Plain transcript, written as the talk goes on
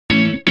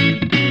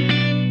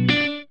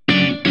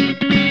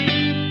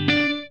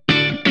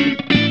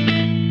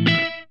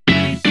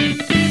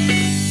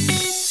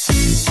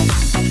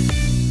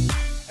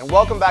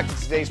welcome back to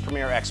today's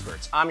Premier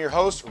Experts. I'm your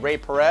host, Ray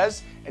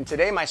Perez, and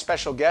today my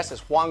special guest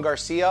is Juan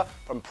Garcia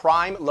from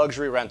Prime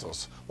Luxury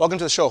Rentals. Welcome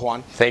to the show,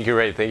 Juan. Thank you,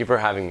 Ray. Thank you for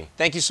having me.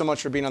 Thank you so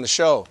much for being on the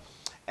show.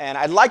 And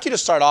I'd like you to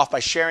start off by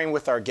sharing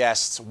with our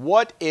guests,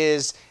 what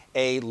is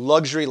a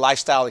luxury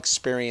lifestyle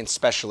experience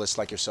specialist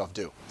like yourself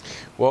do?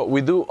 Well,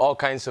 we do all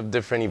kinds of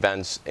different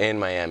events in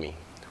Miami.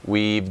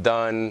 We've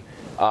done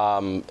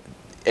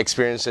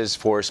experiences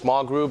for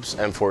small groups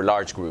and for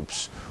large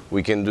groups.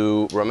 We can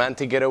do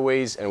romantic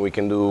getaways and we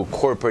can do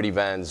corporate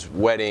events,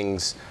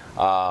 weddings,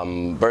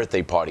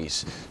 birthday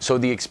parties. So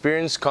the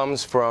experience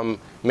comes from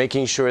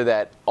making sure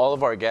that all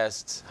of our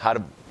guests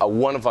had a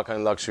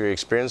one-of-a-kind luxury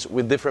experience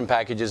with different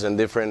packages and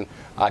different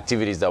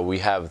activities that we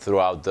have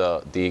throughout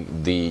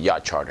the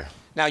yacht charter.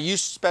 Now, you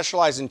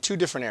specialize in two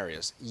different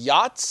areas,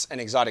 yachts and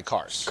exotic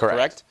cars,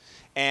 correct?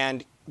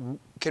 And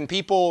can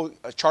people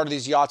charter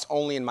these yachts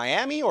only in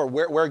Miami, or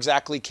where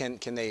exactly can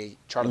they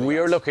charter the yachts? We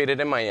are located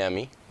in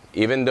Miami,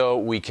 even though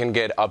we can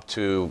get up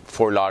to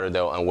Fort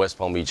Lauderdale and West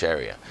Palm Beach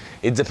area.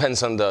 It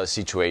depends on the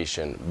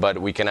situation, but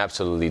we can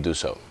absolutely do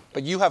so.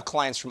 But you have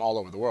clients from all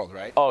over the world,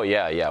 right? Oh,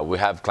 yeah. We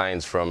have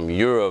clients from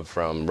Europe,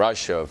 from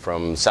Russia,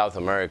 from South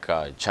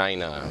America,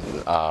 China,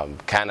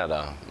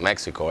 Canada,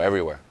 Mexico,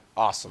 everywhere.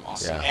 Awesome.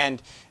 Yeah.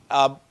 And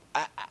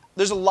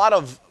there's a lot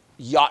of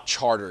yacht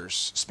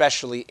charters,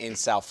 especially in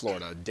South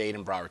Florida, Dade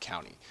and Broward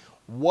County.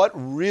 What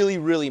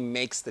really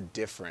makes the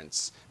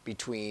difference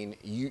between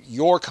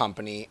your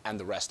company and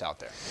the rest out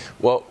there?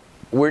 Well,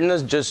 we're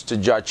not just a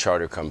yacht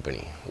charter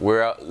company.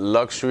 We're a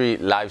luxury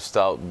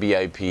lifestyle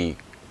VIP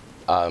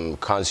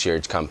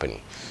concierge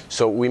company.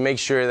 So we make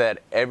sure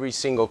that every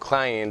single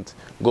client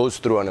goes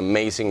through an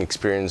amazing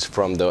experience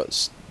from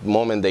the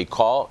moment they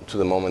call to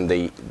the moment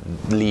they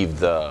leave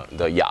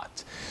the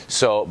yacht.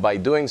 So by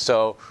doing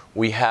so,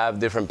 we have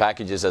different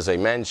packages, as I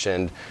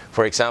mentioned.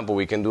 For example,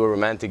 we can do a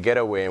romantic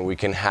getaway and we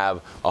can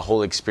have a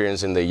whole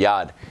experience in the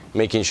yacht,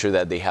 making sure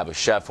that they have a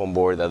chef on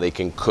board, that they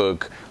can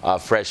cook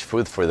fresh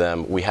food for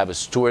them. We have a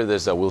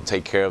stewardess that will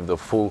take care of the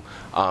full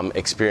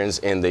experience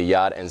in the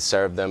yacht and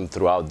serve them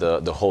throughout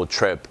the whole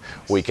trip.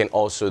 We can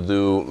also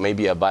do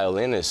maybe a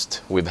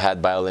violinist. We've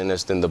had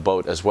violinists in the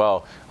boat as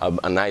well.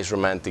 A nice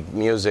romantic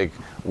music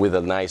with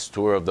a nice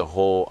tour of the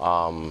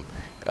whole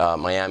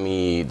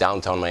Miami,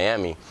 downtown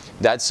Miami.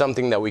 That's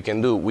something that we can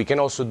do. We can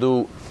also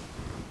do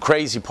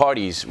crazy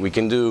parties. We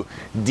can do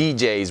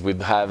DJs. We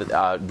have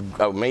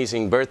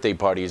amazing birthday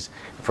parties.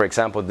 For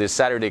example, this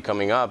Saturday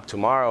coming up,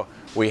 tomorrow,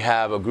 we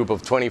have a group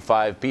of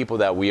 25 people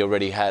that we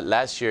already had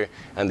last year,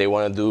 and they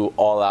want to do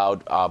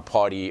all-out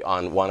party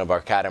on one of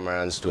our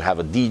catamarans to have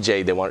a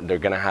DJ. They're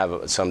going to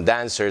have some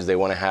dancers. They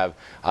want to have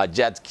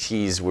jet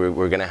skis. We're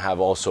going to have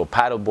also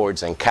paddle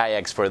boards and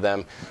kayaks for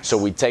them. So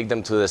we take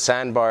them to the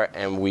sandbar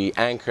and we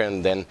anchor,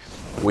 and then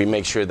we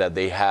make sure that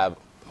they have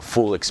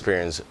full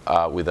experience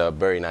with a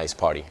very nice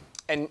party.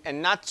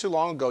 And not too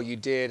long ago, you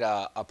did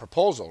a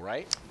proposal,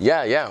 right?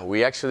 Yeah.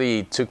 We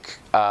actually took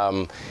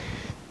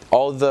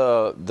all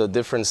the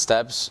different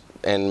steps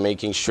and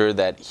making sure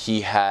that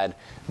he had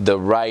the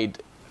right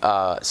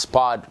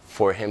spot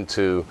for him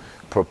to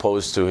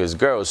propose to his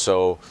girl.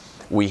 So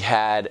we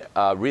had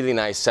a really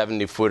nice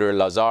 70-footer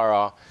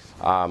Lazara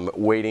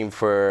waiting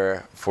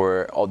for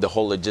all the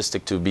whole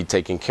logistic to be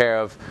taken care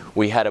of.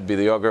 We had a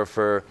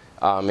videographer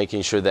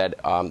making sure that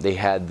they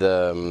had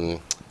the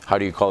how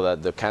do you call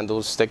that? The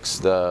candlesticks,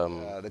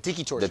 the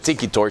tiki torches. The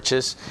tiki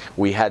torches.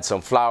 We had some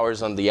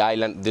flowers on the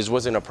island. This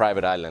wasn't a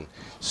private island,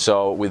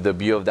 so with the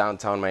view of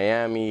downtown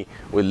Miami,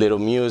 with little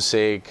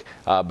music,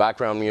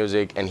 background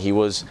music, and he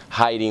was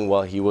hiding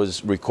while he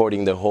was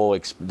recording the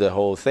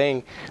whole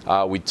thing.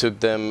 We took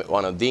them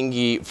on a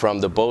dinghy from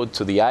the boat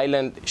to the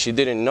island. She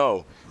didn't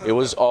know. It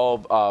was all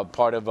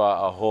part of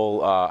a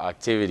whole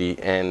activity,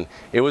 and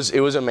it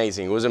was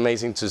amazing. It was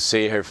amazing to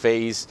see her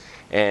face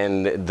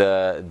and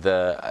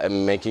the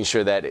making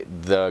sure that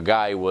the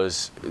guy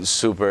was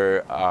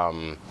super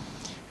how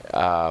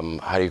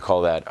do you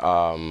call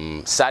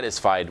that,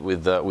 satisfied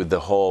with the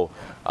whole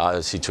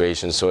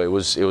situation. So it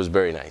was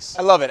very nice.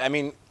 I love it. I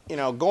mean, you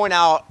know, going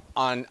out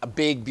on a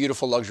big,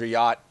 beautiful luxury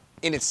yacht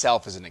in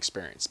itself is an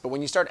experience. But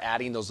when you start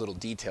adding those little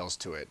details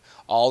to it,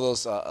 all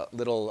those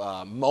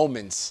little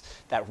moments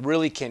that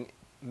really can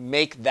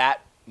make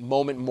that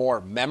moment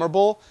more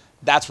memorable,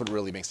 that's what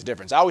really makes a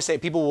difference. I always say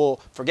people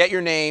will forget your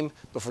name,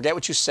 they'll forget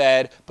what you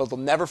said, but they'll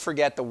never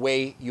forget the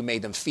way you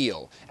made them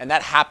feel. And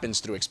that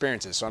happens through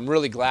experiences. So I'm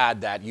really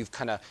glad that you've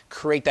kind of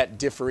create that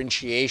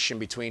differentiation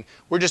between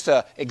we're just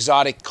a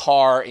exotic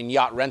car and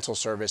yacht rental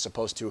service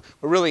opposed to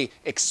we're really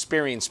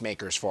experience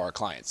makers for our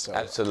clients. So.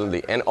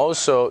 Absolutely. And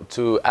also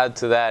to add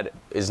to that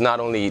is not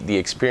only the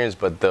experience,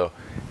 but the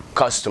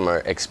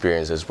customer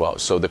experience as well.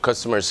 So the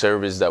customer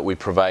service that we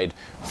provide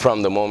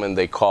from the moment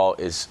they call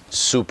is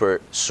super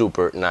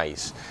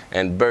nice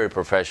and very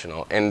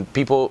professional, and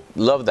people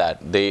love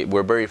that.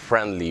 We're very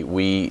friendly,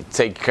 we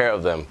take care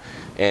of them,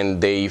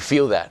 and they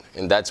feel that,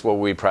 and that's where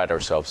we pride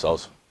ourselves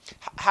also.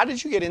 How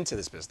did you get into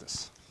this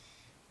business?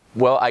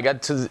 Well, I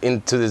got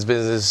into this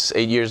business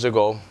 8 years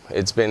ago.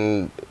 It's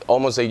been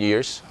almost 8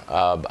 years.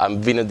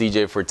 I've been a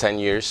DJ for 10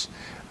 years.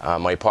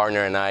 My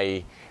partner and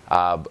I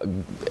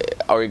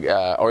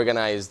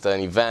organized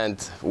an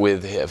event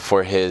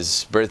for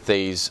his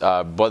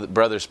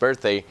brother's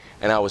birthday,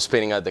 and I was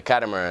spinning at the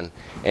catamaran.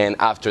 And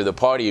after the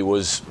party, it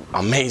was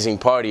amazing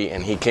party,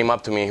 and he came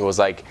up to me. He was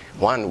like,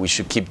 "Juan, we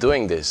should keep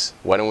doing this.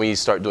 Why don't we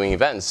start doing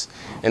events?"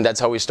 And that's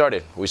how we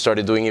started. We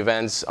started doing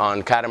events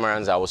on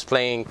catamarans. I was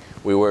playing.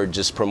 We were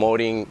just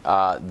promoting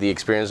the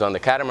experience on the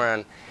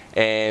catamaran,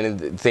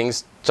 and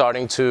things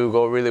starting to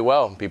go really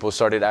well. People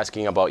started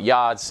asking about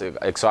yachts,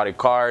 exotic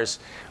cars,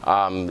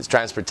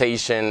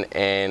 transportation,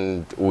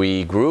 and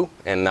we grew.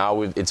 And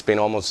now it's been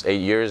almost 8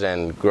 years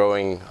and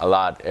growing a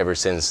lot ever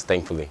since,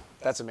 thankfully.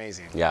 That's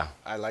amazing. Yeah.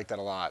 I like that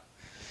a lot.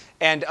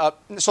 And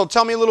so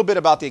tell me a little bit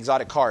about the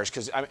exotic cars,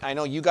 because I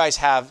know you guys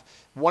have,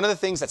 one of the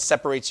things that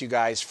separates you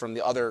guys from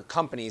the other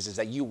companies is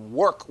that you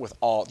work with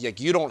all, like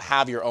you don't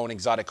have your own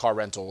exotic car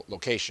rental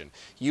location.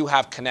 You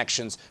have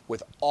connections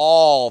with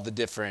all the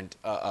different,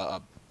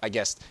 I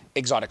guess,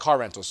 exotic car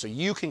rentals. So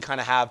you can kind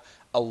of have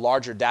a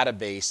larger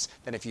database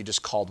than if you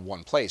just called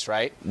one place,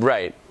 right?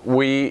 Right.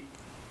 We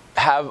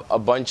have a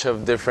bunch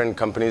of different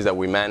companies that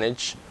we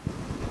manage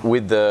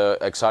with the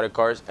exotic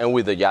cars and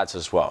with the yachts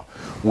as well.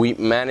 We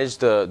manage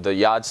the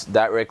yachts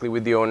directly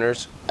with the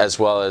owners as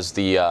well as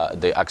the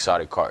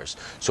exotic cars.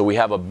 So we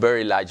have a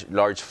very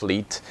large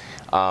fleet.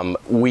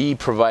 We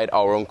provide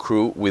our own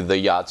crew with the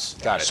yachts.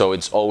 Got it. So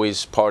it's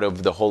always part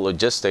of the whole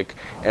logistic.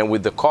 And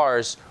with the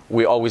cars,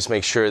 we always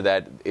make sure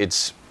that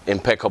it's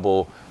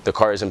impeccable. The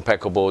car is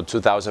impeccable,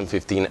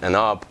 2015 and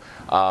up,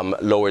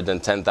 lower than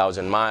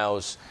 10,000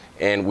 miles.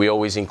 And we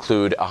always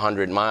include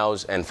 100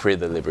 miles and free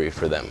delivery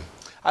for them.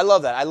 I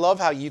love that. I love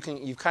how you're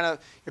kind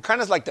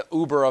of like the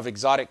Uber of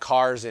exotic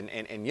cars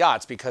and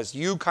yachts, because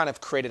you kind of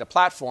created a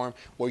platform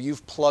where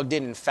you've plugged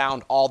in and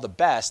found all the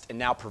best and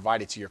now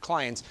provide it to your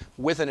clients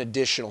with an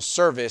additional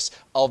service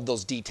of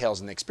those details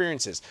and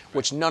experiences,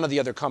 which none of the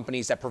other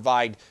companies that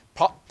provide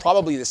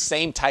probably the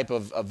same type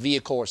of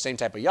vehicle or same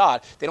type of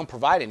yacht, they don't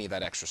provide any of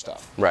that extra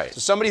stuff. Right. So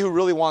somebody who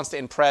really wants to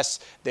impress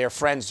their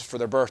friends for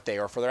their birthday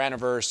or for their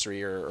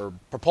anniversary or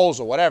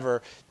proposal,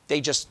 whatever, they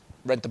just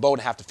rent the boat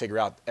and have to figure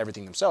out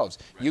everything themselves.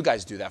 Right. You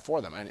guys do that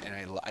for them, and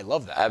I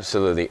love that.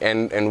 Absolutely,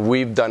 and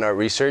we've done our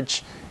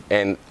research,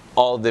 and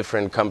all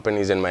different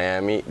companies in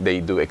Miami,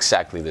 they do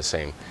exactly the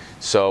same.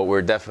 So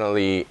we're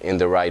definitely in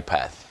the right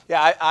path.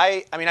 Yeah,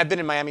 I mean, I've been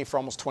in Miami for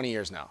almost 20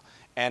 years now,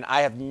 and I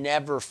have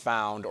never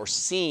found or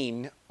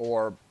seen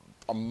or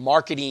a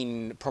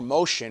marketing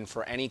promotion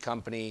for any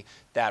company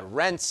that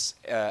rents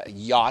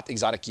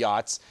exotic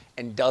yachts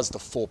and does the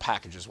full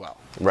package as well.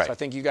 Right. So I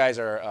think you guys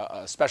are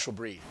a special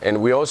breed.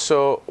 And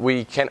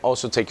we can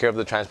also take care of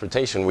the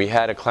transportation. We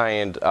had a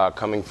client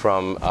coming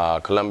from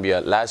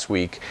Colombia last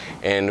week,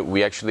 and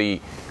we actually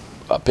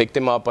picked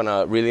him up on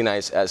a really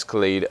nice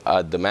Escalade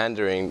at the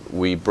Mandarin.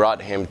 We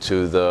brought him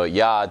to the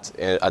yacht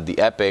at the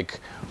Epic.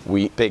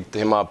 We picked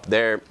him up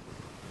there,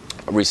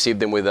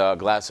 received him with a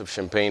glass of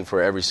champagne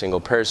for every single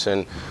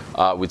person,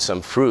 with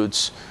some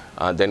fruits.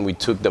 Then we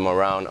took them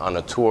around on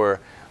a tour,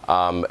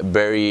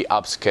 very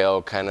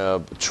upscale kind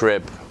of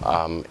trip,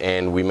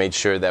 and we made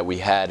sure that we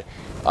had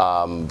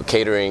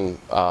catering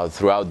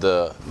throughout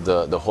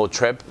the whole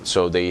trip,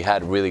 so they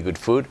had really good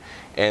food.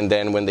 And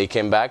then when they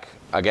came back,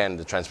 again,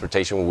 the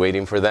transportation was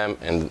waiting for them,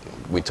 and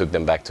we took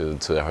them back to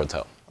their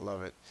hotel. I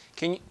love it.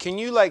 Can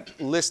you like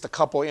list a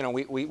couple, you know,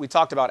 we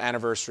talked about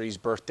anniversaries,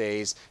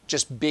 birthdays,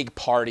 just big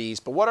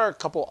parties, but what are a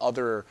couple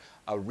other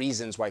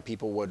reasons why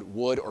people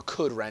would or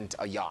could rent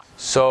a yacht?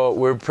 So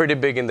we're pretty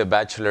big in the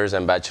bachelors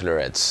and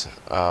bachelorettes.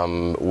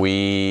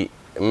 We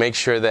make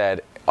sure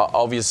that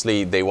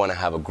obviously they want to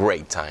have a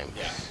great time.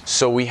 Yeah.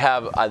 So we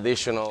have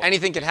additional...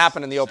 Anything can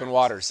happen in the open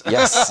waters.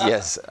 Yes,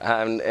 yes.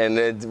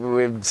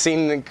 We've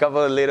seen a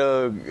couple of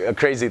little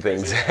crazy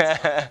things.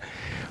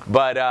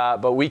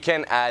 But we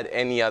can add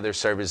any other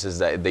services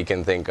that they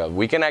can think of.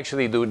 We can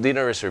actually do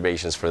dinner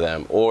reservations for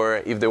them.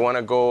 Or if they want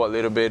to go a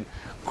little bit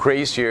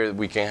crazier,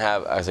 we can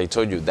have, as I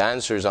told you,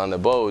 dancers on the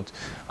boat.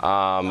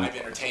 Live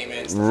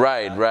entertainment.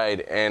 Right,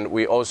 right. And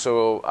we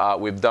also,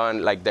 we've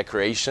done like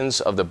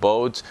decorations of the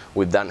boat.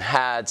 We've done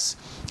hats.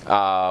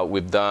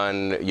 We've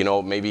done, you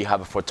know, maybe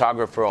have a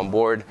photographer on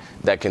board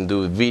that can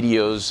do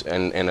videos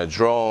and a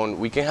drone.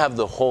 We can have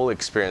the whole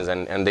experience,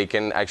 and they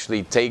can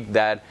actually take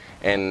that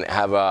and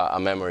have a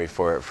memory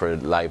for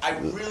life. I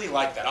really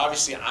like that.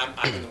 Obviously, I'm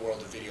in the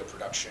world of video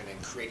production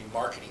and creating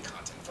marketing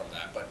content from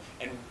that,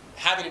 and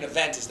having an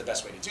event is the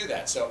best way to do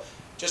that. So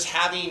just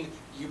having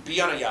you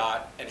be on a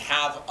yacht and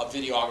have a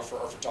videographer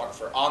or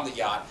photographer on the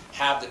yacht,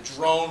 have the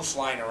drone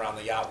flying around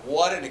the yacht,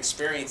 what an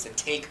experience to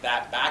take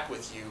that back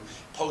with you,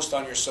 post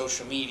on your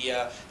social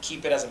media,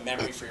 keep it as a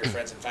memory for your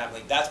friends and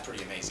family. That's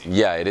pretty amazing.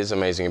 Yeah, it is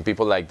amazing, and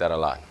people like that a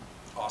lot.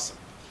 Awesome.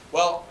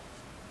 Well,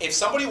 if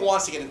somebody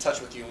wants to get in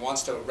touch with you and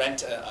wants to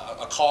rent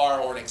a car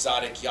or an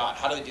exotic yacht,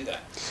 how do they do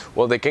that?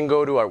 Well, they can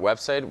go to our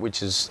website,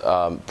 which is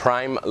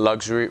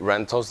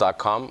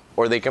primeluxuryrentals.com,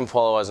 or they can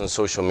follow us on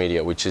social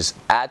media, which is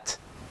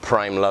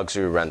prime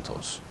luxury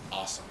rentals.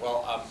 Awesome.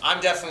 Well, I'm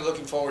definitely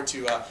looking forward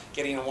to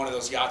getting on one of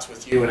those yachts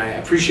with you, and I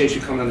appreciate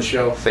you coming on the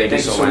show. Thank you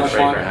so much,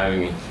 Juan, for having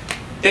me.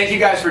 Thank you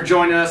guys for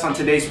joining us on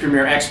today's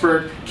Premier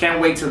Expert.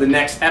 Can't wait till the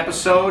next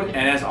episode,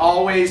 and as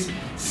always,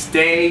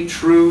 stay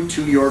true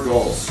to your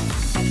goals.